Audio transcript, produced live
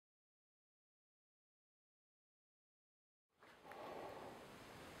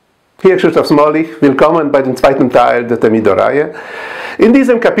Hier Krzysztof Smolich, willkommen bei dem zweiten Teil der TEMIDO-Reihe. In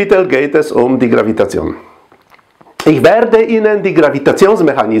diesem Kapitel geht es um die Gravitation. Ich werde Ihnen die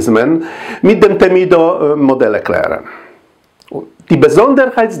Gravitationsmechanismen mit dem TEMIDO-Modell erklären. Die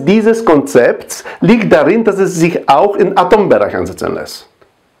Besonderheit dieses Konzepts liegt darin, dass es sich auch im Atombereich einsetzen lässt.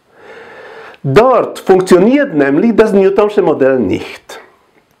 Dort funktioniert nämlich das Newtonsche Modell nicht.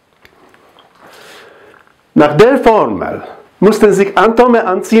 Nach der Formel mussten sich Atome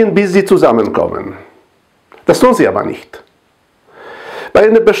anziehen, bis sie zusammenkommen. Das tun sie aber nicht. Bei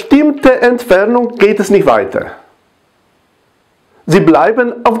einer bestimmten Entfernung geht es nicht weiter. Sie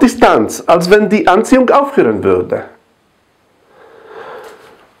bleiben auf Distanz, als wenn die Anziehung aufhören würde.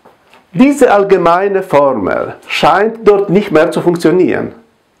 Diese allgemeine Formel scheint dort nicht mehr zu funktionieren.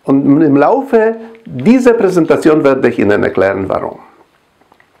 Und im Laufe dieser Präsentation werde ich Ihnen erklären, warum.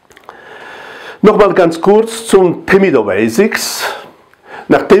 Nochmal ganz kurz zum TEMIDO Basics.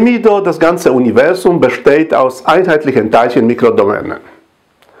 Nach TEMIDO, das ganze Universum besteht aus einheitlichen Teilchen Mikrodomänen.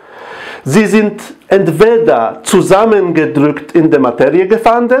 Sie sind entweder zusammengedrückt in der Materie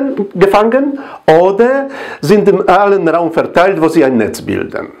gefangen oder sind in allen Raum verteilt, wo sie ein Netz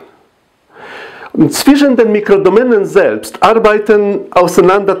bilden. Und zwischen den Mikrodomänen selbst arbeiten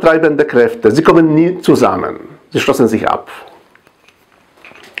auseinandertreibende Kräfte. Sie kommen nie zusammen. Sie stoßen sich ab.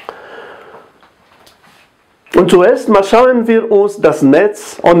 Und zuerst mal schauen wir uns das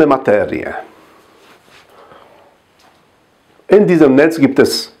Netz ohne Materie. In diesem Netz gibt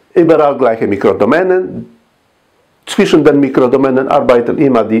es überall gleiche Mikrodomänen. Zwischen den Mikrodomänen arbeiten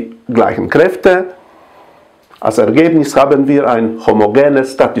immer die gleichen Kräfte. Als Ergebnis haben wir ein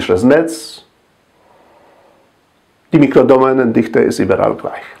homogenes statisches Netz. Die Mikrodomänendichte ist überall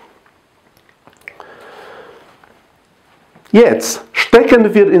gleich. Jetzt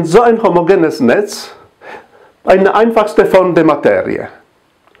stecken wir in so ein homogenes Netz eine einfachste Form der Materie.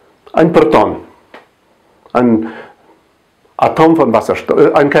 Ein Proton. Ein Atom von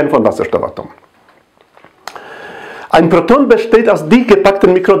Wasserstoff, ein Kern von Wasserstoffatom. Ein Proton besteht aus dicht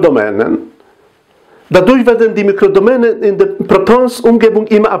gepackten Mikrodomänen. Dadurch werden die Mikrodomänen in der Protonsumgebung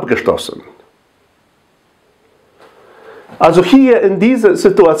immer abgestoßen. Also hier in dieser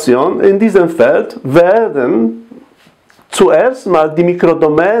Situation, in diesem Feld, werden zuerst mal die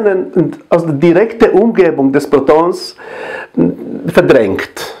Mikrodomänen aus der direkten Umgebung des Protons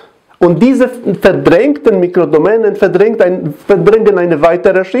verdrängt. Und diese verdrängten Mikrodomänen verdrängen eine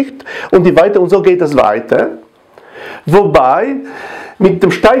weitere Schicht und so geht es weiter. Wobei mit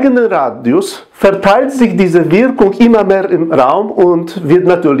dem steigenden Radius verteilt sich diese Wirkung immer mehr im Raum und wird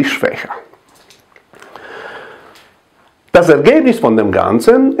natürlich schwächer. Das Ergebnis von dem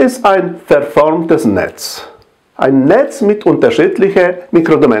Ganzen ist ein verformtes Netz. Ein Netz mit unterschiedlicher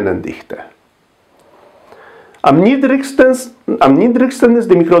Mikrodomänendichte. Am niedrigsten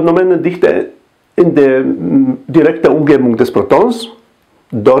ist die Mikrodomänendichte in der direkten Umgebung des Protons.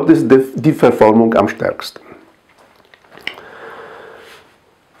 Dort ist die Verformung am stärksten.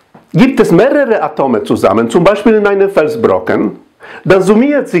 Gibt es mehrere Atome zusammen, zum Beispiel in einem Felsbrocken, dann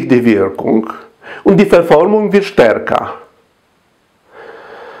summiert sich die Wirkung und die Verformung wird stärker.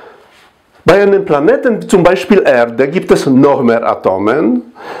 Bei einem Planeten, zum Beispiel Erde, gibt es noch mehr Atome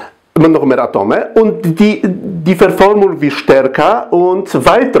und die Verformung wird stärker und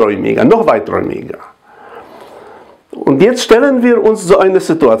weiträumiger, noch weiträumiger. Und jetzt stellen wir uns so eine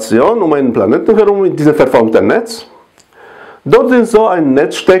Situation um einen Planeten herum in diesem verformten Netz. Dort in so ein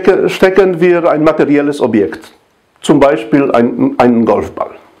Netz stecken wir ein materielles Objekt, zum Beispiel einen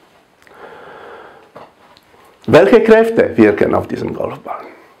Golfball. Welche Kräfte wirken auf diesen Golfball?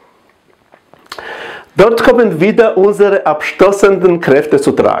 Dort kommen wieder unsere abstoßenden Kräfte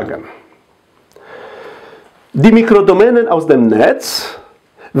zu tragen. Die Mikrodomänen aus dem Netz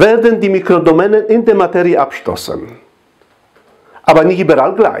werden die Mikrodomänen in der Materie abstoßen. Aber nicht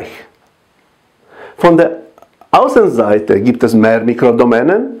überall gleich. Von der Außenseite gibt es mehr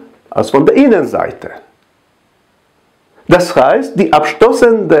Mikrodomänen als von der Innenseite. Das heißt, die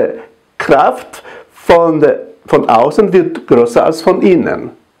abstoßende Kraft von außen wird größer als von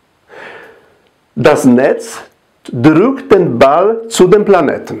innen. Das Netz drückt den Ball zu dem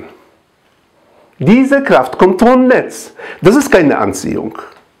Planeten. Diese Kraft kommt vom Netz. Das ist keine Anziehung.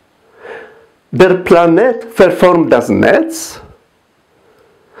 Der Planet verformt das Netz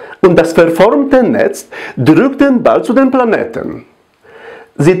und das verformte Netz drückt den Ball zu den Planeten.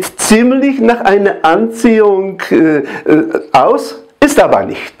 Sieht ziemlich nach einer Anziehung aus, ist aber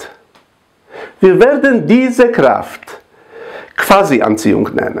nicht. Wir werden diese Kraft Quasi-Anziehung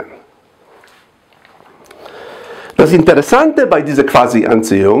nennen. Das Interessante bei dieser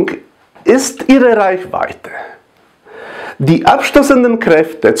Quasi-Anziehung ist ihre Reichweite. Die abstoßenden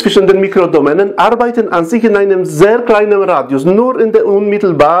Kräfte zwischen den Mikrodomänen arbeiten an sich in einem sehr kleinen Radius, nur in der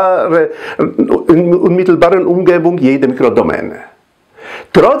unmittelbaren Umgebung jeder Mikrodomäne.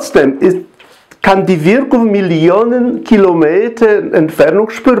 Trotzdem kann die Wirkung Millionen Kilometer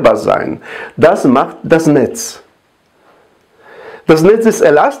Entfernung spürbar sein. Das macht das Netz. Das Netz ist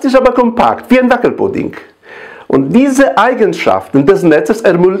elastisch, aber kompakt, wie ein Wackelpudding. Und diese Eigenschaften des Netzes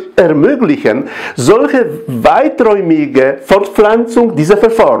ermöglichen solche weiträumige Fortpflanzung dieser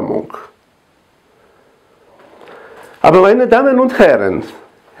Verformung. Aber meine Damen und Herren,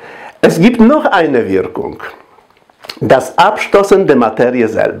 es gibt noch eine Wirkung, das Abstoßen der Materie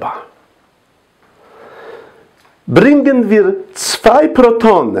selber. Bringen wir zwei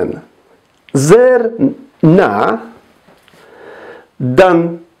Protonen sehr nah,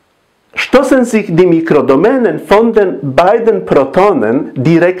 dann stoßen sich die Mikrodomänen von den beiden Protonen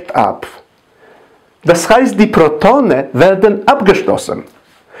direkt ab. Das heißt, die Protone werden abgestoßen.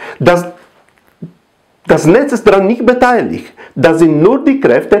 Das Netz ist daran nicht beteiligt. Das sind nur die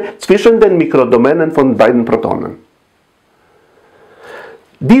Kräfte zwischen den Mikrodomänen von beiden Protonen.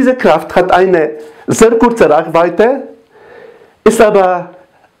 Diese Kraft hat eine sehr kurze Reichweite, ist aber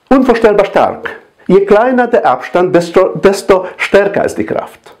unvorstellbar stark. Je kleiner der Abstand, desto stärker ist die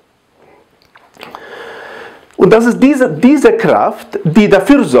Kraft. Und das ist diese Kraft, die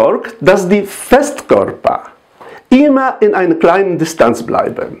dafür sorgt, dass die Festkörper immer in einer kleinen Distanz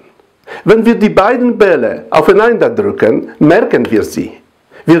bleiben. Wenn wir die beiden Bälle aufeinander drücken, merken wir sie.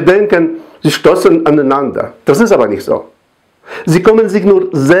 Wir denken, sie stoßen aneinander. Das ist aber nicht so. Sie kommen sich nur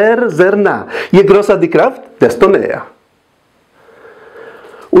sehr, sehr nah. Je größer die Kraft, desto näher.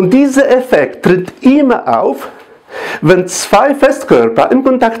 Und dieser Effekt tritt immer auf, wenn zwei Festkörper in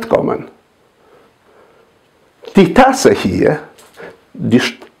Kontakt kommen. Die Tasse hier, die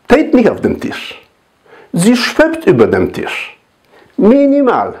steht nicht auf dem Tisch. Sie schwebt über dem Tisch.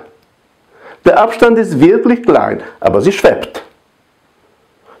 Minimal. Der Abstand ist wirklich klein, aber sie schwebt.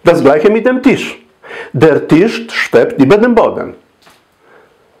 Das gleiche mit dem Tisch. Der Tisch schwebt über dem Boden.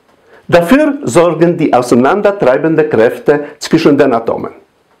 Dafür sorgen die auseinandertreibenden Kräfte zwischen den Atomen.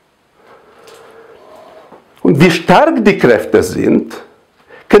 Und wie stark die Kräfte sind,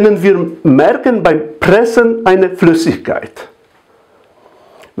 können wir merken beim Pressen einer Flüssigkeit.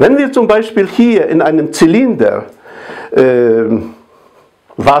 Wenn wir zum Beispiel hier in einem Zylinder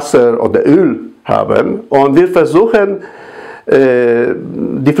Wasser oder Öl haben und wir versuchen,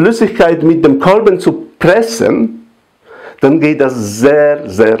 die Flüssigkeit mit dem Kolben zu pressen, dann geht das sehr,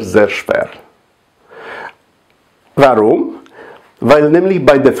 sehr, sehr schwer. Warum? Weil nämlich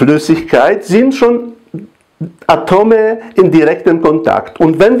bei der Flüssigkeit sind schon Atome in direktem Kontakt.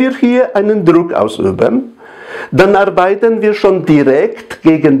 Und wenn wir hier einen Druck ausüben, dann arbeiten wir schon direkt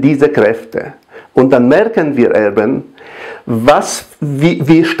gegen diese Kräfte. Und dann merken wir eben,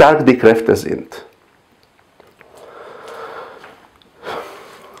 wie stark die Kräfte sind.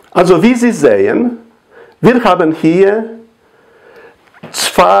 Also wie Sie sehen, wir haben hier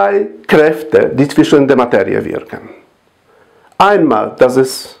zwei Kräfte, die zwischen der Materie wirken. Einmal, das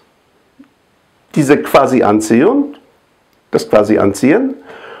ist diese Quasi-Anziehung, das Quasi-Anziehen,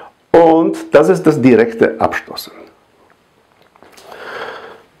 und das ist das direkte Abstoßen.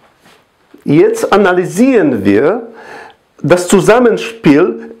 Jetzt analysieren wir das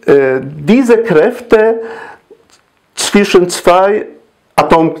Zusammenspiel dieser Kräfte zwischen zwei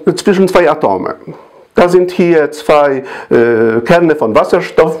Atomen. Da sind hier zwei Kerne von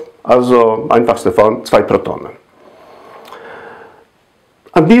Wasserstoff, also einfachste Form, zwei Protonen.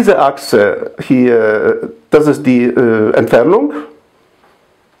 An dieser Achse hier, das ist die Entfernung,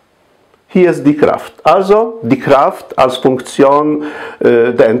 hier ist die Kraft. Also die Kraft als Funktion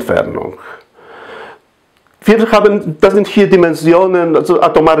der Entfernung. Das sind hier Dimensionen, also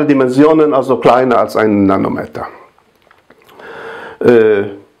atomare Dimensionen, also kleiner als ein Nanometer.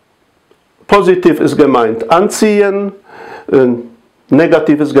 Positiv ist gemeint anziehen,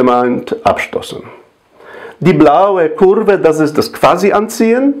 negativ ist gemeint abstoßen. Die blaue Kurve, das ist das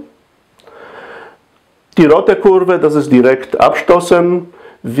Quasi-Anziehen. Die rote Kurve, das ist direkt abstoßen.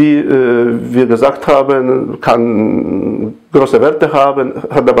 Wie wir gesagt haben, kann große Werte haben,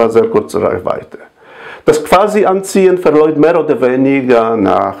 hat aber sehr kurze Reichweite. Das Quasi-Anziehen verläuft mehr oder weniger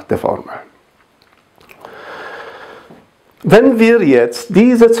nach der Formel. Wenn wir jetzt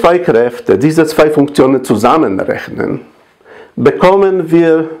diese zwei Kräfte, diese zwei Funktionen zusammenrechnen, bekommen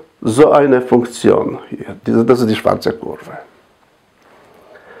wir so eine Funktion hier. Das ist die schwarze Kurve.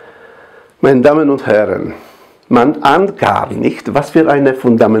 Meine Damen und Herren, man ahnt gar nicht, was für eine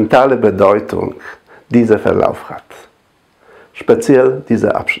fundamentale Bedeutung dieser Verlauf hat. Speziell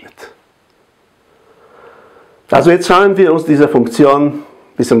dieser Abschnitt. Also jetzt schauen wir uns diese Funktion ein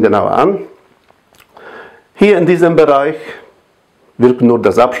bisschen genauer an. Hier in diesem Bereich wirkt nur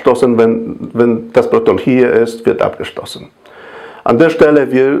das Abstoßen, wenn das Proton hier ist, wird abgestoßen. An der Stelle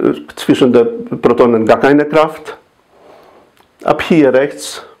wirkt zwischen den Protonen gar keine Kraft. Ab hier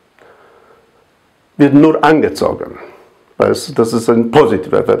rechts wird nur angezogen. Das ist ein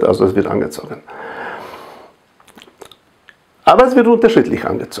positiver Wert, also es wird angezogen. Aber es wird unterschiedlich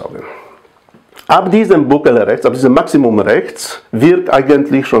angezogen. Ab diesem Buckel rechts, ab diesem Maximum rechts, wirkt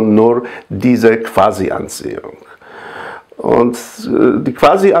eigentlich schon nur diese Quasi-Anziehung. Und die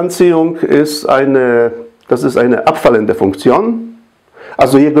Quasi-Anziehung ist eine abfallende Funktion.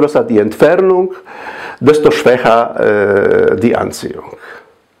 Also je größer die Entfernung, desto schwächer die Anziehung.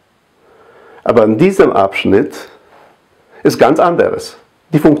 Aber in diesem Abschnitt ist ganz anderes.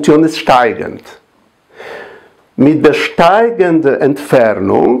 Die Funktion ist steigend. Mit der steigenden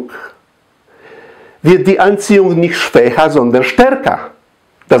Entfernung wird die Anziehung nicht schwächer, sondern stärker.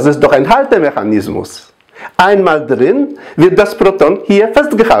 Das ist doch ein Haltemechanismus. Einmal drin wird das Proton hier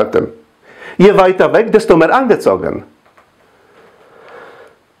festgehalten. Je weiter weg, desto mehr angezogen.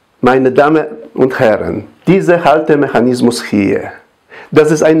 Meine Damen und Herren, dieser Haltemechanismus hier, das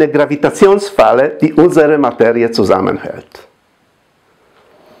ist eine Gravitationsfalle, die unsere Materie zusammenhält.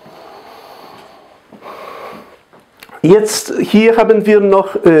 Jetzt hier haben wir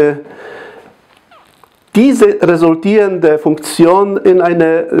noch diese resultierende Funktion in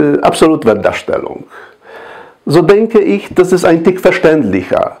eine Absolutwertdarstellung. So denke ich, das ist ein Tick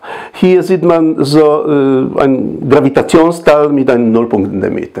verständlicher. Hier sieht man so ein Gravitationstal mit einem Nullpunkt in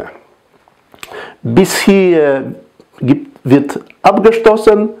der Mitte. Bis hier wird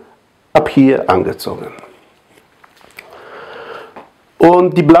abgestoßen, ab hier angezogen.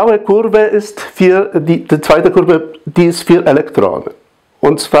 Und die blaue Kurve ist die zweite Kurve, die ist für Elektronen.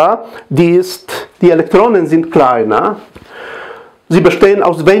 Und zwar, die Elektronen sind kleiner, sie bestehen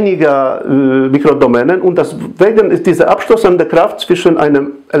aus weniger Mikrodomänen und deswegen ist diese abstoßende Kraft zwischen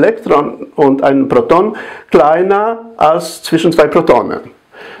einem Elektron und einem Proton kleiner als zwischen zwei Protonen.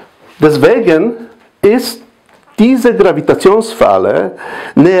 Deswegen ist diese Gravitationsfalle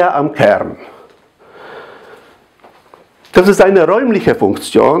näher am Kern. Das ist eine räumliche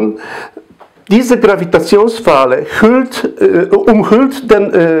Funktion. Diese Gravitationsfalle umhüllt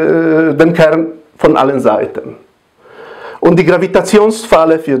den Kern von allen Seiten. Und die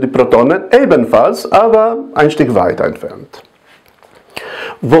Gravitationsfalle für die Protonen ebenfalls, aber ein Stück weiter entfernt.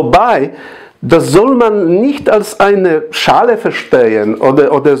 Wobei, das soll man nicht als eine Schale verstehen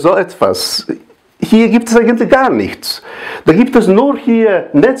oder so etwas. Hier gibt es eigentlich gar nichts. Da gibt es nur hier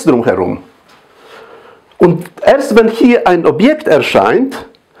Netz drumherum. Und erst wenn hier ein Objekt erscheint,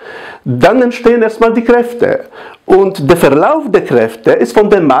 dann entstehen erstmal die Kräfte. Und der Verlauf der Kräfte ist von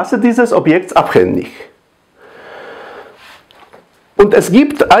der Masse dieses Objekts abhängig. Und es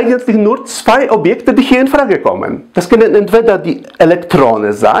gibt eigentlich nur zwei Objekte, die hier in Frage kommen. Das können entweder die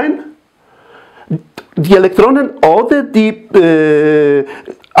Elektronen sein, die Elektronen oder die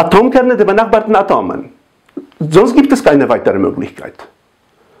Atomkerne der benachbarten Atomen. Sonst gibt es keine weitere Möglichkeit.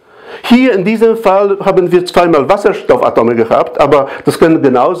 Hier in diesem Fall haben wir zweimal Wasserstoffatome gehabt, aber das können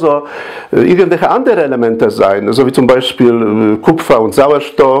genauso irgendwelche andere Elemente sein, so wie zum Beispiel Kupfer und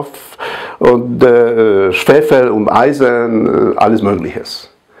Sauerstoff und Schwefel und Eisen, alles Mögliches.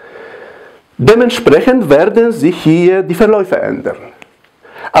 Dementsprechend werden sich hier die Verläufe ändern.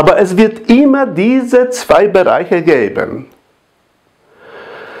 Aber es wird immer diese zwei Bereiche geben.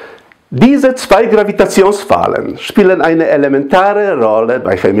 Diese zwei Gravitationsfallen spielen eine elementare Rolle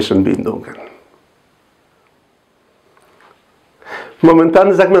bei chemischen Bindungen.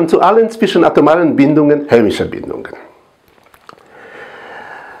 Momentan sagt man zu allen zwischenatomaren Bindungen chemische Bindungen.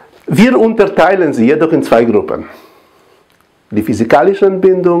 Wir unterteilen sie jedoch in zwei Gruppen. Die physikalischen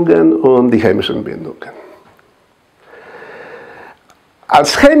Bindungen und die chemischen Bindungen.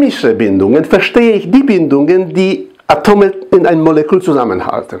 Als chemische Bindungen verstehe ich die Bindungen, die Atome in ein Molekül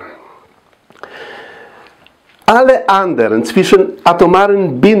zusammenhalten. Alle anderen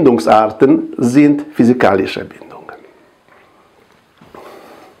zwischenatomaren Bindungsarten sind physikalische Bindungen.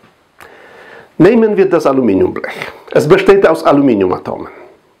 Nehmen wir das Aluminiumblech. Es besteht aus Aluminiumatomen.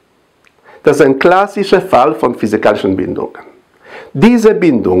 Das ist ein klassischer Fall von physikalischen Bindungen. Diese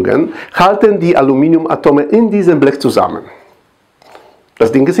Bindungen halten die Aluminiumatome in diesem Blech zusammen.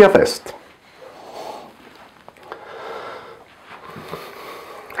 Das Ding ist ja fest.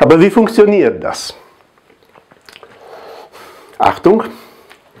 Aber wie funktioniert das? Achtung,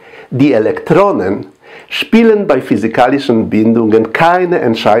 die Elektronen spielen bei physikalischen Bindungen keine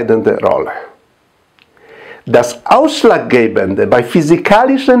entscheidende Rolle. Das Ausschlaggebende bei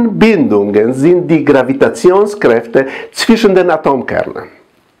physikalischen Bindungen sind die Gravitationskräfte zwischen den Atomkernen.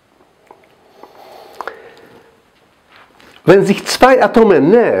 Wenn sich zwei Atome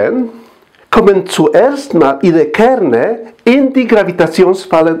nähern, kommen zuerst mal ihre Kerne in die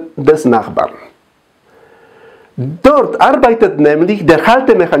Gravitationsfalle des Nachbarn. Dort arbeitet nämlich der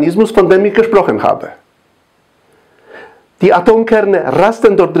Haltemechanismus, von dem ich gesprochen habe. Die Atomkerne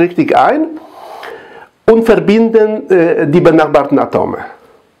rasten dort richtig ein und verbinden die benachbarten Atome.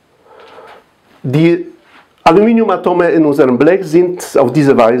 Die Aluminiumatome in unserem Blech sind auf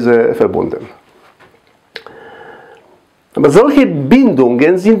diese Weise verbunden. Aber solche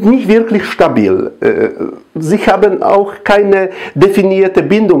Bindungen sind nicht wirklich stabil. Sie haben auch keine definierte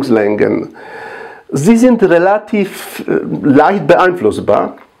Bindungslängen. Sie sind relativ leicht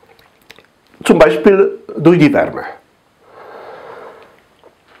beeinflussbar, zum Beispiel durch die Wärme.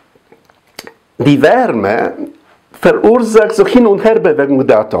 Die Wärme verursacht so Hin- und Herbewegung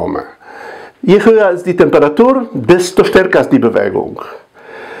der Atome. Je höher ist die Temperatur, desto stärker ist die Bewegung.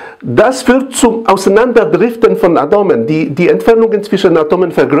 Das führt zum Auseinanderdriften von Atomen. Die Entfernungen zwischen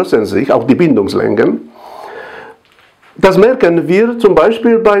Atomen vergrößern sich, auch die Bindungslängen. Das merken wir zum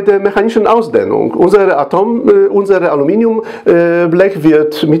Beispiel bei der mechanischen Ausdehnung. Unser Aluminiumblech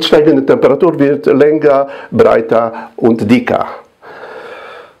wird mit steigender Temperatur länger, breiter und dicker.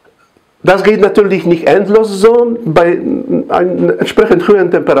 Das geht natürlich nicht endlos so. Bei einer entsprechend hohen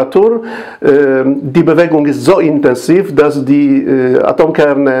Temperatur, die Bewegung ist so intensiv, dass die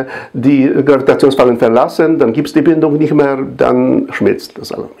Atomkerne die Gravitationsfallen verlassen, dann gibt es die Bindung nicht mehr, dann schmilzt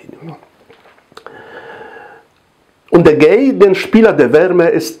das Aluminium. Und der Gegenspieler der Wärme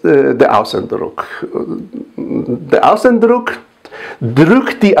ist der Außendruck. Der Außendruck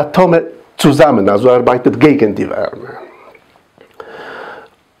drückt die Atome zusammen, also arbeitet gegen die Wärme.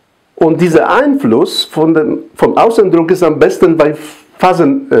 Und dieser Einfluss vom Außendruck ist am besten bei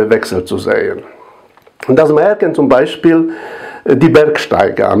Phasenwechsel zu sehen. Und das merken zum Beispiel die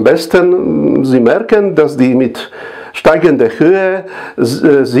Bergsteiger. Am besten, sie merken, dass die mit steigender Höhe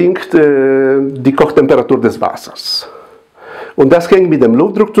sinkt die Kochtemperatur des Wassers. Und das hängt mit dem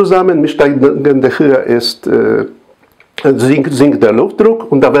Luftdruck zusammen. Mit steigender Höhe sinkt der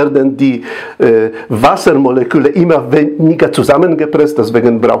Luftdruck und da werden die Wassermoleküle immer weniger zusammengepresst.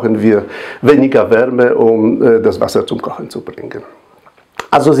 Deswegen brauchen wir weniger Wärme, um das Wasser zum Kochen zu bringen.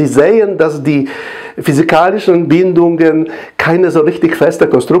 Also Sie sehen, dass die physikalischen Bindungen keine so richtig feste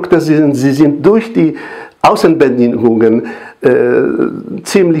Konstrukte sind. Sie sind durch die Außenbedingungen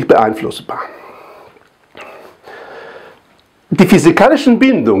ziemlich beeinflussbar. Die physikalischen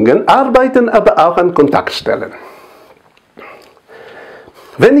Bindungen arbeiten aber auch an Kontaktstellen.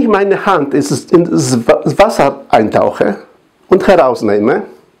 Wenn ich meine Hand ins Wasser eintauche und herausnehme,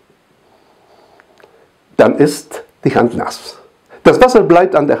 dann ist die Hand nass. Das Wasser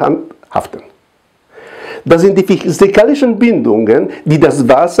bleibt an der Hand haften. Das sind die physikalischen Bindungen, die das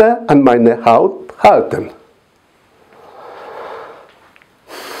Wasser an meine Haut halten.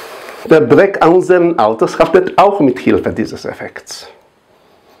 Der Dreck an unseren Autos haftet auch mit Hilfe dieses Effekts.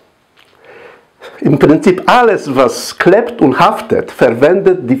 Im Prinzip alles, was klebt und haftet,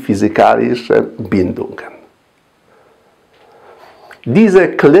 verwendet die physikalischen Bindungen. Diese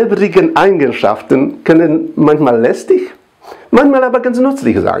klebrigen Eigenschaften können manchmal lästig, manchmal aber ganz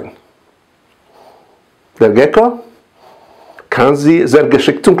nützlich sein. Der Gecko kann sie sehr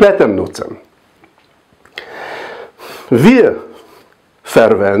geschickt zum Klettern nutzen. Wir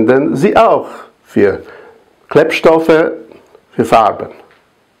verwenden sie auch für Klebstoffe, für Farben.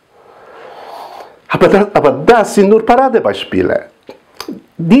 Aber das sind nur Paradebeispiele.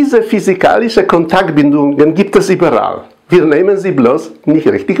 Diese physikalischen Kontaktbindungen gibt es überall. Wir nehmen sie bloß nicht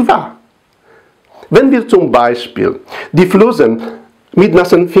richtig wahr. Wenn wir zum Beispiel die Flusen mit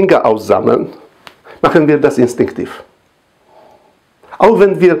nassen Fingern aussammeln, machen wir das instinktiv. Auch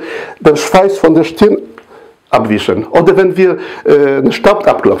wenn wir den Schweiß von der Stirn abwischen oder wenn wir den Staub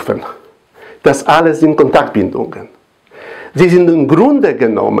abklopfen. Das alles sind Kontaktbindungen. Sie sind im Grunde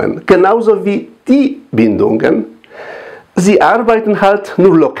genommen genauso wie die Bindungen. Sie arbeiten halt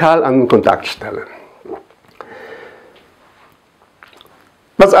nur lokal an Kontaktstellen.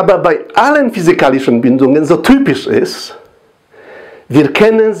 Was aber bei allen physikalischen Bindungen so typisch ist, wir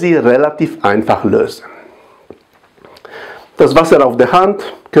können sie relativ einfach lösen. Das Wasser auf der Hand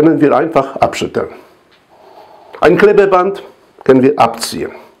können wir einfach abschütteln. Ein Klebeband können wir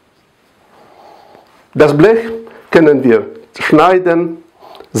abziehen. Das Blech können wir schneiden,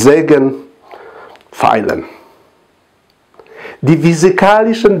 sägen, feilen. Die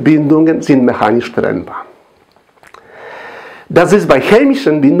physikalischen Bindungen sind mechanisch trennbar. Das ist bei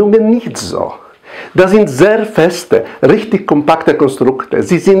chemischen Bindungen nicht so. Das sind sehr feste, richtig kompakte Konstrukte.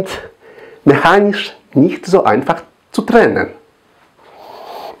 Sie sind mechanisch nicht so einfach zu trennen.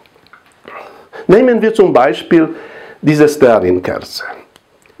 Nehmen wir zum Beispiel diese Stearinkerze.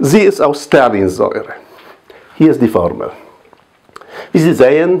 Sie ist aus Stearinsäure. Hier ist die Formel. Wie Sie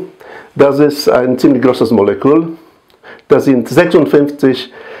sehen, das ist ein ziemlich großes Molekül. Das sind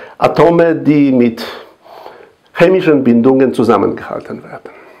 56 Atome, die mit chemischen Bindungen zusammengehalten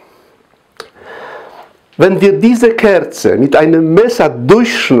werden. Wenn wir diese Kerze mit einem Messer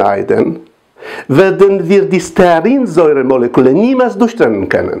durchschneiden, werden wir die Stearinsäuremoleküle niemals durchtrennen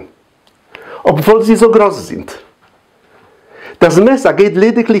können, obwohl sie so groß sind. Das Messer geht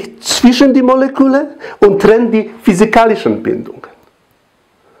lediglich zwischen die Moleküle und trennt die physikalischen Bindungen.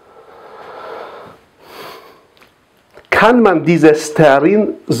 Kann man diese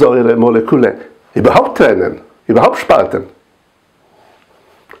Stearinsäuremoleküle überhaupt trennen, überhaupt spalten?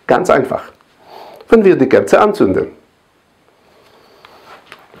 Ganz einfach. Wenn wir die Kerze anzünden.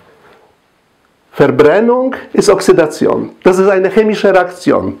 Verbrennung ist Oxidation. Das ist eine chemische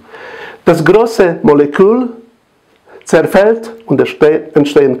Reaktion. Das große Molekül zerfällt und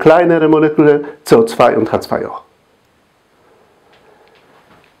entstehen kleinere Moleküle CO2 und H2O.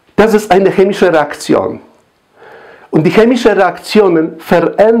 Das ist eine chemische Reaktion. Und die chemischen Reaktionen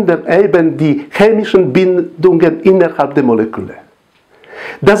verändern eben die chemischen Bindungen innerhalb der Moleküle.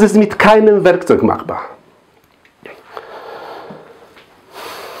 Das ist mit keinem Werkzeug machbar.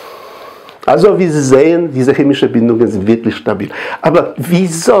 Also wie Sie sehen, diese chemischen Bindungen sind wirklich stabil. Aber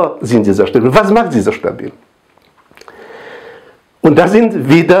wieso sind sie so stabil? Was macht sie so stabil? Und da sind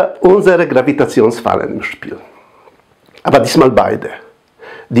wieder unsere Gravitationsfallen im Spiel. Aber diesmal beide.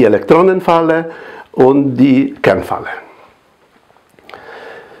 Die Elektronenfalle und die Kernfalle.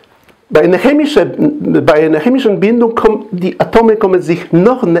 Bei einer chemischen Bindung kommen die Atome sich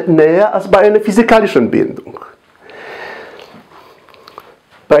noch näher als bei einer physikalischen Bindung.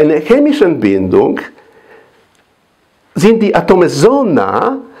 Bei einer chemischen Bindung sind die Atome so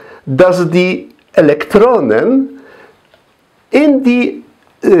nah, dass die Elektronen in die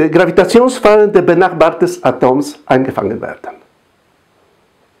Gravitationsfallen des benachbarten Atoms eingefangen werden.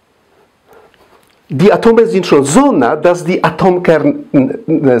 Die Atome sind schon so nah, dass die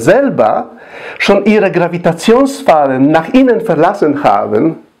Atomkerne selber schon ihre Gravitationsfallen nach innen verlassen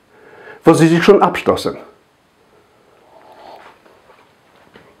haben, wo sie sich schon abstoßen.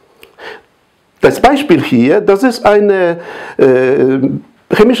 Das Beispiel hier, das ist eine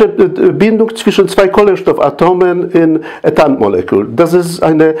chemische Bindung zwischen zwei Kohlenstoffatomen in Ethanmolekül. Das ist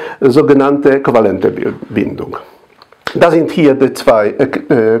eine sogenannte kovalente Bindung. Da sind hier die zwei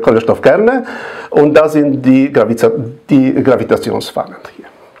Kohlenstoffkerne und da sind die Gravitationsfallen hier.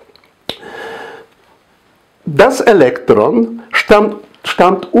 Das Elektron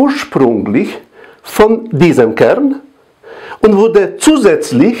stammt ursprünglich von diesem Kern und wurde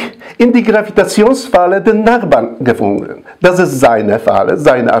zusätzlich in die Gravitationsfalle des Nachbarn gefunden. Das ist seine Falle,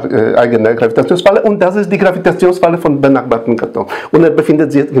 seine eigene Gravitationsfalle, und das ist die Gravitationsfalle von benachbarten Atom. Und er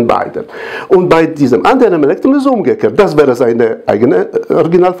befindet sich in beiden. Und bei diesem anderen Elektron ist es umgekehrt. Das wäre seine eigene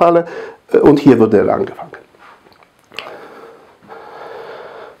Originalfalle und hier wurde er angefangen.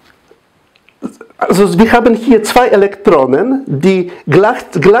 Also wir haben hier zwei Elektronen, die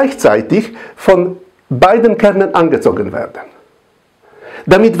gleichzeitig von beiden Kernen angezogen werden.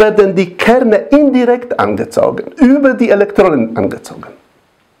 Damit werden die Kerne indirekt angezogen, über die Elektronen angezogen.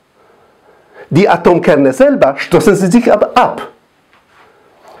 Die Atomkerne selber stoßen sie sich aber ab.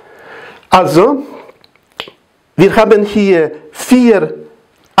 Also, wir haben hier 4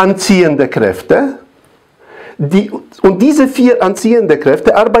 anziehende Kräfte, und diese 4 anziehende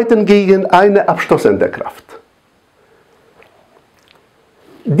Kräfte arbeiten gegen eine abstoßende Kraft.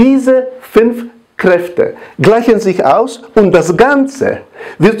 Diese 5 Kräfte gleichen sich aus und das Ganze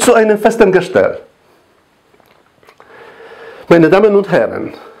wird zu einem festen Gestell. Meine Damen und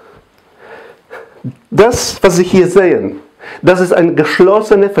Herren, das, was Sie hier sehen, das ist ein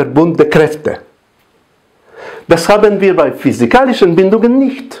geschlossener Verbund der Kräfte. Das haben wir bei physikalischen Bindungen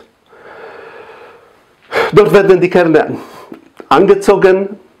nicht. Dort werden die Kerne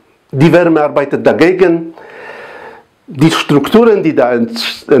angezogen, die Wärme arbeitet dagegen, die Strukturen, die da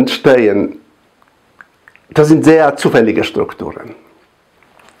entstehen, das sind sehr zufällige Strukturen.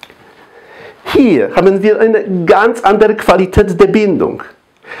 Hier haben wir eine ganz andere Qualität der Bindung.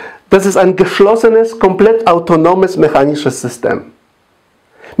 Das ist ein geschlossenes, komplett autonomes mechanisches System.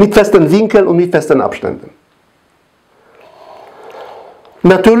 Mit festen Winkeln und mit festen Abständen.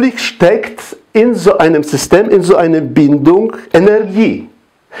 Natürlich steckt in so einem System, in so einer Bindung Energie.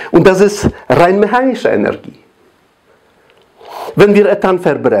 Und das ist rein mechanische Energie. Wenn wir Ethan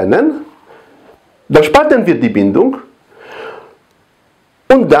verbrennen, Dann spalten wir die Bindung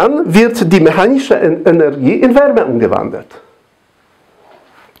und dann wird die mechanische Energie in Wärme umgewandelt.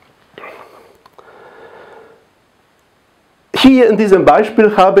 Hier in diesem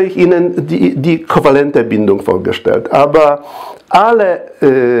Beispiel habe ich Ihnen die kovalente Bindung vorgestellt, aber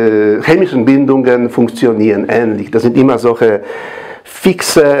alle chemischen Bindungen funktionieren ähnlich. Das sind immer solche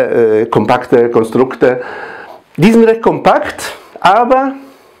fixe, kompakte Konstrukte. Die sind recht kompakt, aber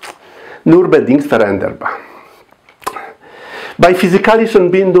nur bedingt veränderbar. Bei physikalischen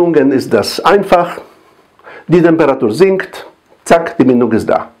Bindungen ist das einfach. Die Temperatur sinkt, zack, die Bindung ist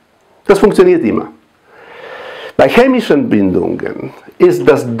da. Das funktioniert immer. Bei chemischen Bindungen ist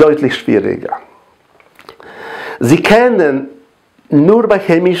das deutlich schwieriger. Sie können nur bei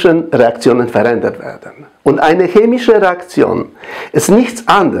chemischen Reaktionen verändert werden. Und eine chemische Reaktion ist nichts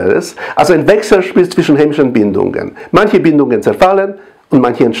anderes als ein Wechselspiel zwischen chemischen Bindungen. Manche Bindungen zerfallen und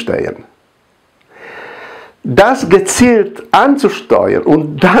manche entstehen. Das gezielt anzusteuern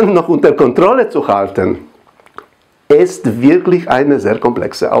und dann noch unter Kontrolle zu halten, ist wirklich eine sehr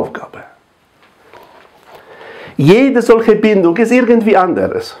komplexe Aufgabe. Jede solche Bindung ist irgendwie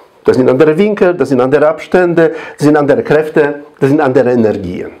anderes. Das sind andere Winkel, das sind andere Abstände, das sind andere Kräfte, das sind andere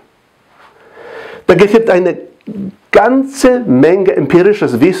Energien. Da gehört eine ganze Menge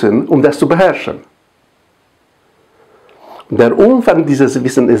empirisches Wissen, um das zu beherrschen. Und der Umfang dieses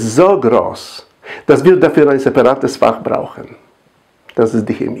Wissens ist so groß, dass wir dafür ein separates Fach brauchen. Das ist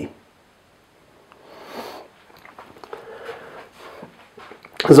die Chemie.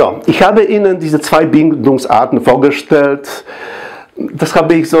 So, ich habe Ihnen diese zwei Bindungsarten vorgestellt. Das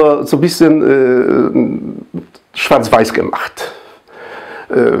habe ich so ein bisschen schwarz-weiß gemacht.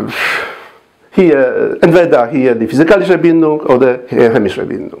 Entweder hier die physikalische Bindung oder die chemische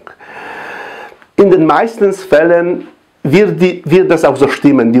Bindung. In den meisten Fällen wird das auch so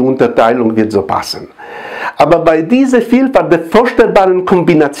stimmen, die Unterteilung wird so passen. Aber bei dieser Vielfalt der vorstellbaren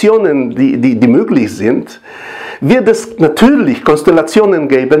Kombinationen, die möglich sind, wird es natürlich Konstellationen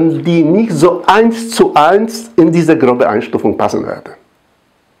geben, die nicht so 1:1 in diese grobe Einstufung passen werden.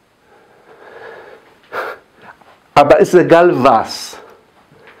 Aber es ist egal was.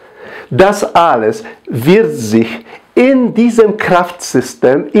 Das alles wird sich in diesem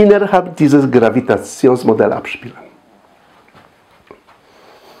Kraftsystem innerhalb dieses Gravitationsmodells abspielen.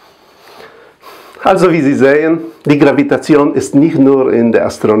 Also wie Sie sehen, die Gravitation ist nicht nur in der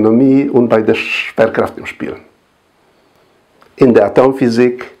Astronomie und bei der Schwerkraft im Spiel. In der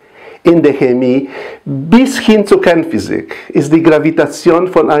Atomphysik, in der Chemie, bis hin zur Kernphysik ist die Gravitation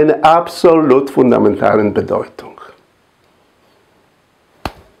von einer absolut fundamentalen Bedeutung.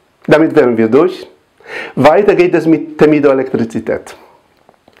 Damit wären wir durch. Weiter geht es mit TEMIDO-Elektrizität.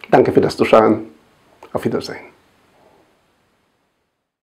 Danke für das Zuschauen. Auf Wiedersehen.